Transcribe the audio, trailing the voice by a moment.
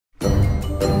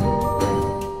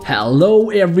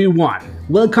Hello everyone,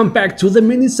 welcome back to the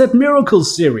mini set Miracle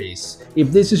series.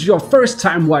 If this is your first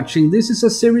time watching, this is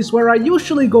a series where I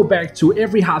usually go back to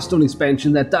every Hearthstone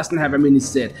expansion that doesn't have a mini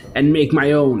set and make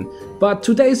my own. But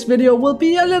today's video will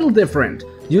be a little different.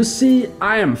 You see,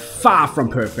 I am far from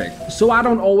perfect, so I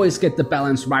don't always get the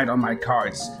balance right on my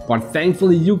cards. But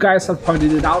thankfully you guys have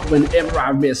pointed it out whenever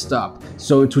I messed up.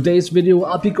 So in today's video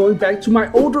I'll be going back to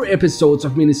my older episodes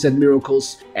of mini set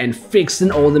Miracles and fixing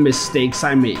all the mistakes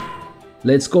I made.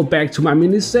 Let's go back to my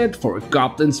mini set for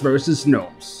Goblins vs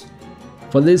Gnomes.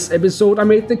 For this episode I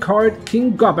made the card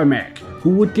King Gobamak, who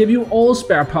would give you all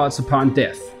spare parts upon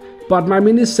death. But my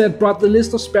mini set brought the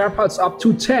list of spare parts up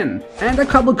to 10, and a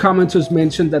couple commenters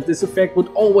mentioned that this effect would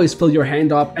always fill your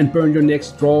hand up and burn your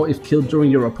next draw if killed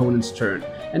during your opponent's turn,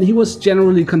 and he was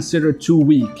generally considered too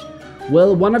weak.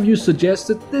 Well, one of you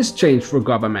suggested this change for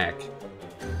Gobamak.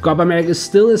 Gobamak is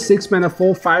still a 6-mana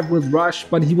 4/5 with Rush,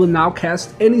 but he will now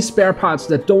cast any spare parts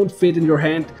that don't fit in your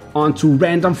hand onto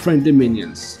random friendly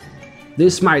minions.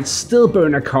 This might still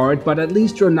burn a card, but at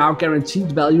least you're now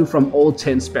guaranteed value from all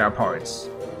 10 spare parts.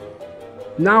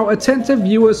 Now, attentive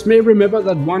viewers may remember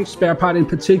that one spare part in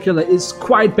particular is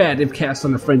quite bad if cast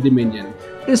on a friendly minion,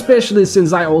 especially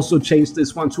since I also changed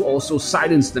this one to also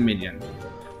silence the minion.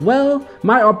 Well,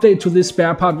 my update to this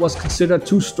spare part was considered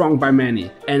too strong by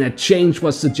many, and a change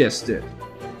was suggested.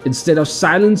 Instead of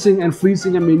silencing and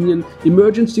freezing a minion,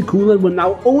 Emergency Coolant will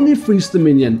now only freeze the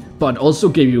minion, but also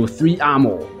give you 3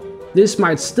 armor. This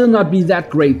might still not be that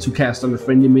great to cast on a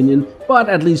friendly minion, but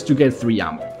at least you get 3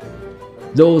 armor.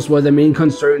 Those were the main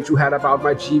concerns you had about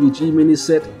my GVG mini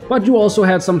set, but you also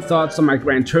had some thoughts on my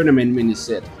Grand Tournament mini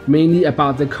set, mainly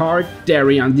about the card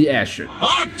Darion the Ashen.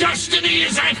 Our destiny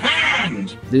is at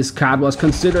hand! This card was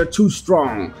considered too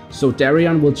strong, so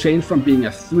Darion will change from being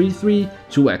a 3/3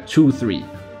 to a 2/3.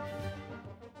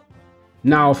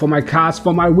 Now for my cards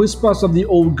for my Whispers of the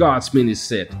Old Gods mini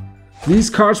set. These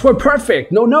cards were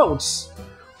perfect, no notes!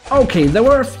 Okay, there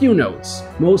were a few notes,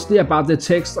 mostly about the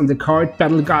text on the card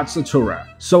Battle God Satura,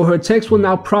 so her text will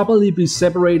now properly be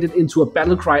separated into a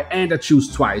battle cry and a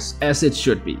choose twice, as it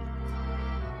should be.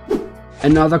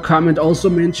 Another comment also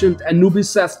mentioned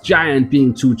Anubiseth Giant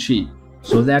being too cheap,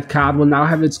 so that card will now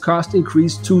have its cost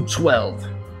increased to 12.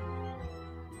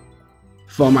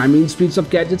 For my Mean Speeds of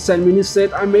Gadgets and mini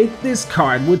set, I made this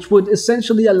card, which would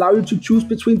essentially allow you to choose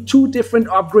between 2 different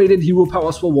upgraded hero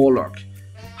powers for Warlock.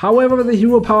 However, the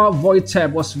hero power Void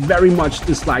Tap was very much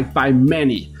disliked by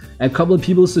many. A couple of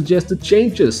people suggested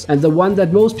changes, and the one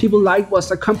that most people liked was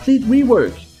a complete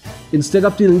rework. Instead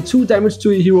of dealing 2 damage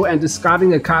to a hero and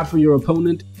discarding a card for your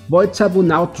opponent, Void Tap will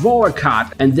now draw a card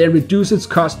and then reduce its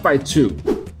cost by 2.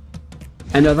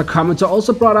 Another commenter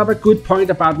also brought up a good point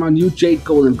about my new Jade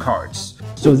Golem cards.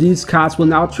 So these cards will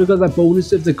now trigger the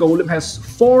bonus if the Golem has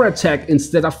 4 attack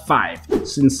instead of 5,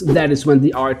 since that is when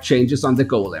the art changes on the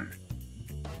Golem.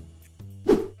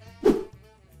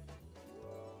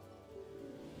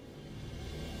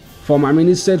 For my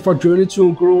mini set for Journey to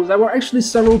Unguru, there were actually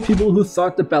several people who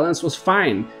thought the balance was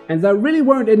fine, and there really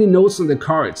weren't any notes on the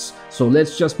cards, so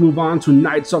let's just move on to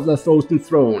Knights of the Frozen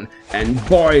Throne, and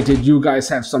boy did you guys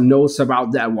have some notes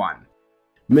about that one.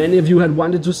 Many of you had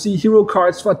wanted to see hero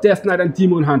cards for Death Knight and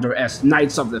Demon Hunter as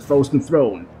Knights of the Frozen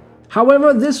Throne.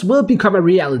 However, this will become a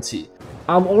reality.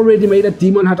 I've already made a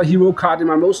Demon Hunter hero card in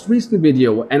my most recent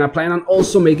video, and I plan on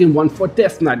also making one for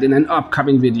Death Knight in an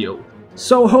upcoming video.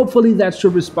 So hopefully that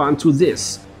should respond to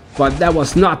this, but that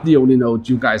was not the only note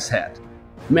you guys had.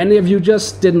 Many of you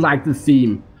just didn't like the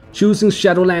theme, choosing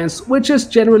Shadowlands, which is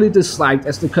generally disliked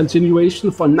as the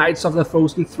continuation for Knights of the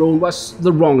Frozen Throne was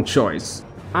the wrong choice.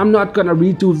 I'm not gonna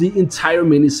redo the entire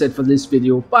mini set for this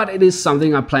video, but it is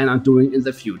something I plan on doing in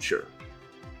the future.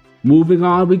 Moving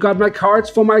on, we got my cards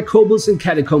for my Kobolds and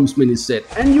Catacombs mini set,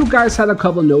 and you guys had a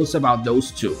couple notes about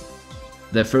those too.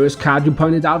 The first card you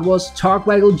pointed out was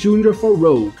Togwaggle Jr. for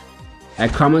Rogue. A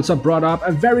commenter brought up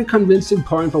a very convincing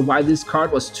point for why this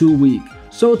card was too weak.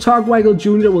 So Togwaggle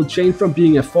Jr. will change from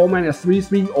being a 4-mana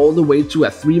 3/3 all the way to a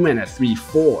 3-mana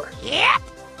 3/4. Yep,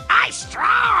 I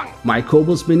strong! My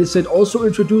Kobolds mini set also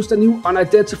introduced a new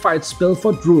unidentified spell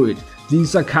for Druid.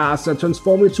 These are cards that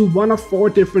transform into one of 4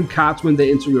 different cards when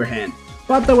they enter your hand.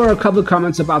 But there were a couple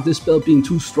comments about this spell being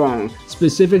too strong,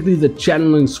 specifically the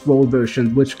Channeling Scroll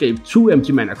version, which gave 2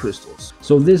 empty mana crystals.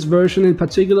 So this version in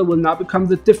particular will now become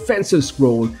the Defensive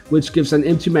Scroll, which gives an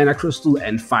empty mana crystal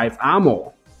and 5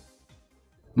 armor.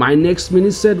 My next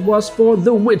mini set was for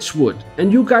the Witchwood,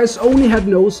 and you guys only had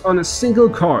notes on a single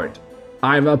card.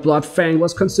 Ivar Bloodfang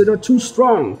was considered too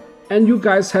strong, and you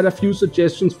guys had a few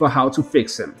suggestions for how to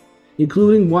fix him.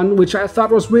 including one which I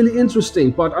thought was really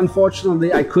interesting, but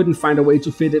unfortunately I couldn't find a way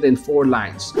to fit it in 4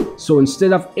 lines. So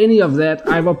instead of any of that,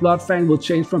 Ivor Bloodfang will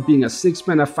change from being a 6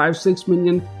 mana 5/6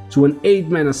 minion to an 8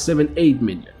 mana 7/8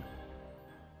 minion.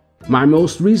 My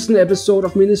most recent episode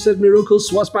of Miniset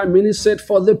Miracles was my miniset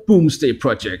for the Boomsday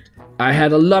project. I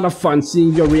had a lot of fun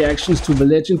seeing your reactions to the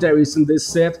legendaries in this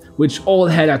set, which all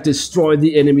had a destroy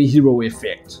the enemy hero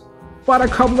effect. But a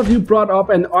couple of you brought up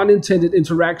an unintended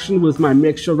interaction with my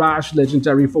Mek'Sharaj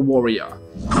legendary for warrior.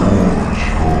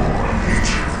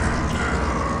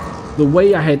 The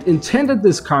way I had intended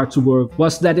this card to work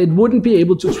was that it wouldn't be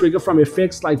able to trigger from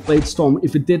effects like Bladestorm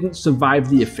if it didn't survive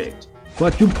the effect.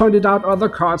 But you pointed out other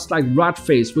cards like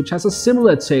Rotface, which has a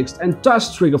similar text and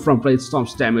does trigger from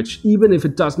Bladestorm's damage even if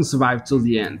it doesn't survive till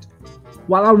the end.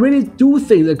 While I really do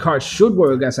think the card should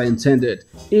work as I intended,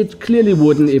 it clearly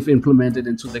wouldn't if implemented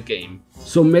into the game.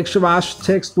 So Mek'Sharaj's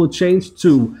text will change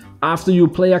to, after you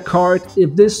play a card,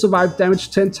 if this survived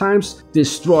damage 10 times,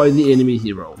 destroy the enemy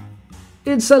hero.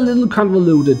 It's a little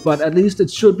convoluted, but at least it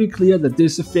should be clear that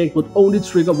this effect would only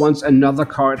trigger once another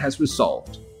card has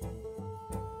resolved.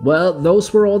 Well,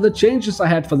 those were all the changes I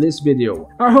had for this video.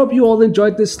 I hope you all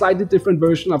enjoyed this slightly different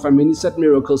version of a Miniset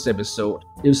Miracles episode.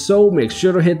 If so, make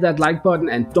sure to hit that like button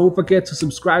and don't forget to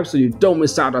subscribe so you don't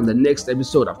miss out on the next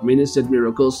episode of Miniset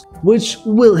Miracles, which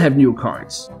will have new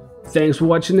cards. Thanks for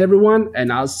watching everyone,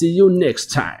 and I'll see you next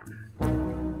time.